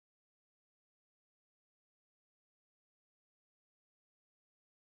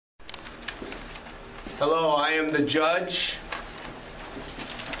Hello, I am the judge.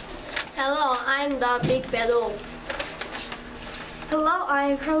 Hello, I'm the big bad wolf. Hello, I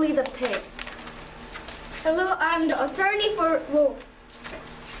am Curly the pig. Hello, I'm the attorney for wolf.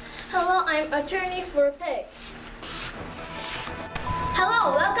 Hello, I'm attorney for pig.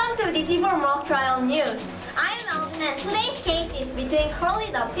 Hello, welcome to DC4 Mock Trial News. I'm Melvin and today's case is between Curly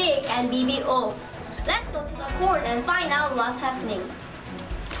the pig and BB Wolf. Let's go to the court and find out what's happening.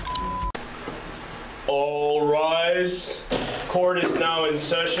 All rise. Court is now in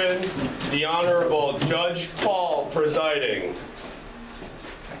session. The Honorable Judge Paul presiding.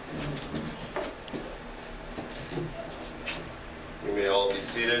 You may all be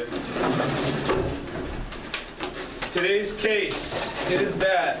seated. Today's case is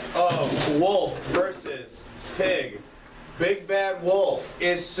that of Wolf versus Pig. Big Bad Wolf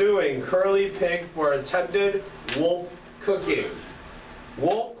is suing Curly Pig for attempted wolf cooking.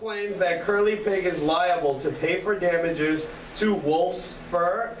 Wolf claims that Curly Pig is liable to pay for damages to Wolf's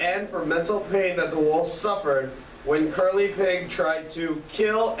fur and for mental pain that the wolf suffered when Curly Pig tried to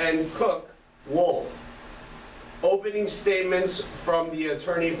kill and cook Wolf. Opening statements from the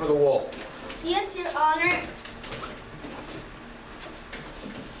attorney for the wolf. Yes, Your Honor.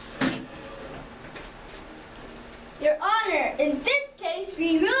 Your Honor, in this case,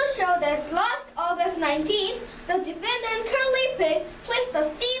 we will show that last August 19th, the defendant Curly Pig placed a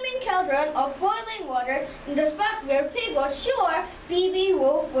steaming cauldron of boiling water in the spot where Pig was sure BB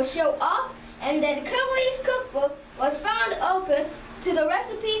Wolf would show up, and that Curly's cookbook was found open to the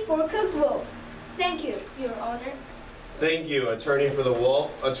recipe for cooked wolf. Thank you, Your Honor. Thank you, attorney for the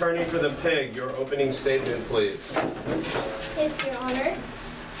wolf. Attorney for the pig, your opening statement, please. Yes, Your Honor.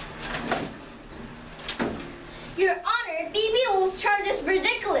 Your Honor, BB Wolf's charge is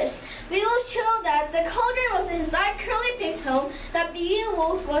ridiculous. We will show that the cauldron was inside Curly Pig's home, that BB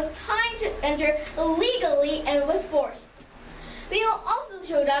Wolf was trying to enter illegally and was forced. We will also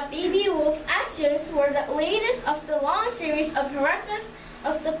show that BB Wolf's actions were the latest of the long series of harassments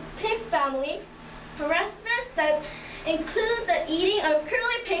of the Pig family, harassments that include the eating of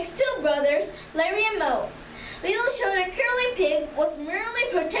Curly Pig's two brothers, Larry and Moe. We will show that Curly Pig was merely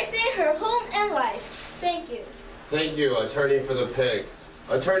protecting her home and life. Thank you. Thank you, attorney for the pig.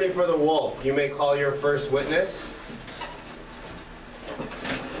 Attorney for the wolf, you may call your first witness.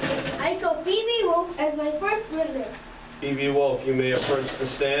 I call BB Wolf as my first witness. BB Wolf, you may approach the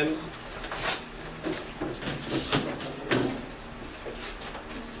stand.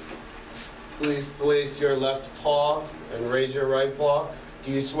 Please place your left paw and raise your right paw.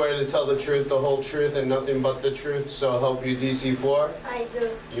 Do you swear to tell the truth, the whole truth, and nothing but the truth, so help you DC4? I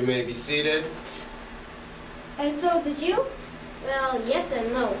do. You may be seated. And so did you? Well, yes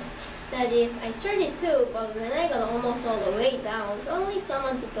and no. That is, I started too, but when I got almost all the way down, only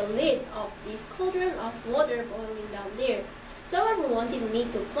someone took the lid off this cauldron of water boiling down there. Someone who wanted me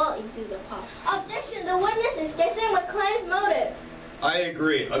to fall into the pot. Objection! The witness is guessing my client's motives. I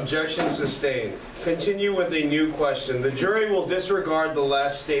agree. Objection sustained. Continue with a new question. The jury will disregard the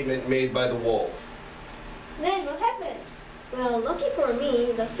last statement made by the wolf. Then what happened? Well, lucky for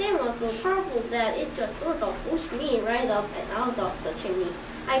me, the steam was so powerful that it just sort of pushed me right up and out of the chimney.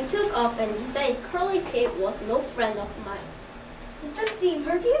 I took off and decided Curly Pig was no friend of mine. Did the steam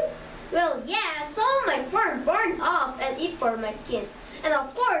hurt you? Well, yeah, some of my fur burned off and it burned my skin. And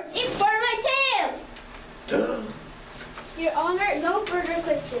of course, it burned my tail! Your Honor, no further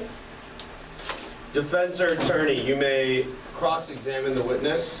questions. Defense or attorney, you may cross-examine the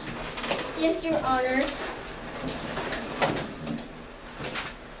witness. Yes, Your Honor.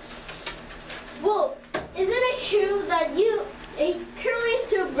 Wolf, isn't it true that you ate Curly's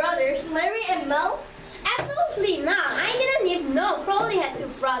two brothers, Larry and Moe? Absolutely not. I didn't even know Curly had two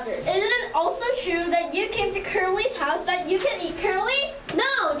brothers. Isn't it also true that you came to Curly's house that you can eat Curly?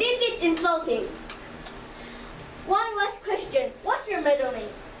 No, this is insulting. One last question. What's your middle name?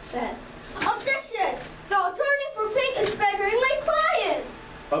 Beth. Objection! The attorney for Pig is badgering my client.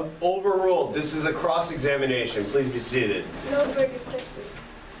 Overruled. This is a cross-examination. Please be seated. No further questions.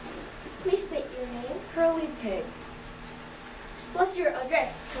 Please state your name. Curly Pig. What's your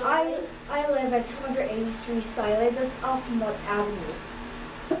address? I live at 280th Street, Style, just off Mott Avenue.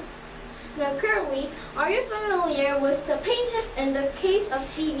 Now, Curly, are you familiar with the plaintiff in the case of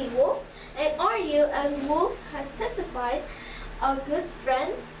BB Wolf? And are you, as Wolf has testified, a good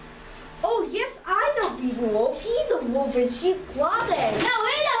friend? Oh yes, I know BB Wolf. He's a wolf in sheep clothing. Now,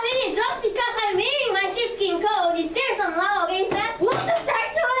 wait a minute. Just because I'm wearing my sheepskin coat, is there some law against that? Wolf is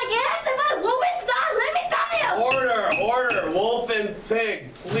trying to against him, but Wolf is not. Let me tell you. Order! Order! Wolf and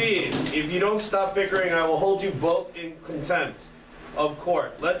Pig, please. If you don't stop bickering, I will hold you both in contempt of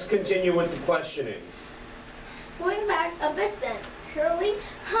court. Let's continue with the questioning. Going back a bit then, Curly,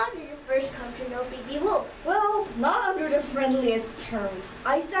 how did you first come to know BB Wolf? Well, not under the friendliest terms.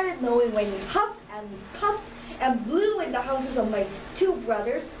 I started knowing when he puffed and blew in the houses of my two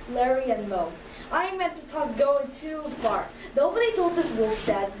brothers, Larry and Mo. I meant to talk going too far. Nobody told this wolf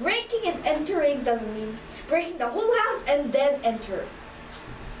that breaking and entering doesn't mean breaking the whole house and then enter.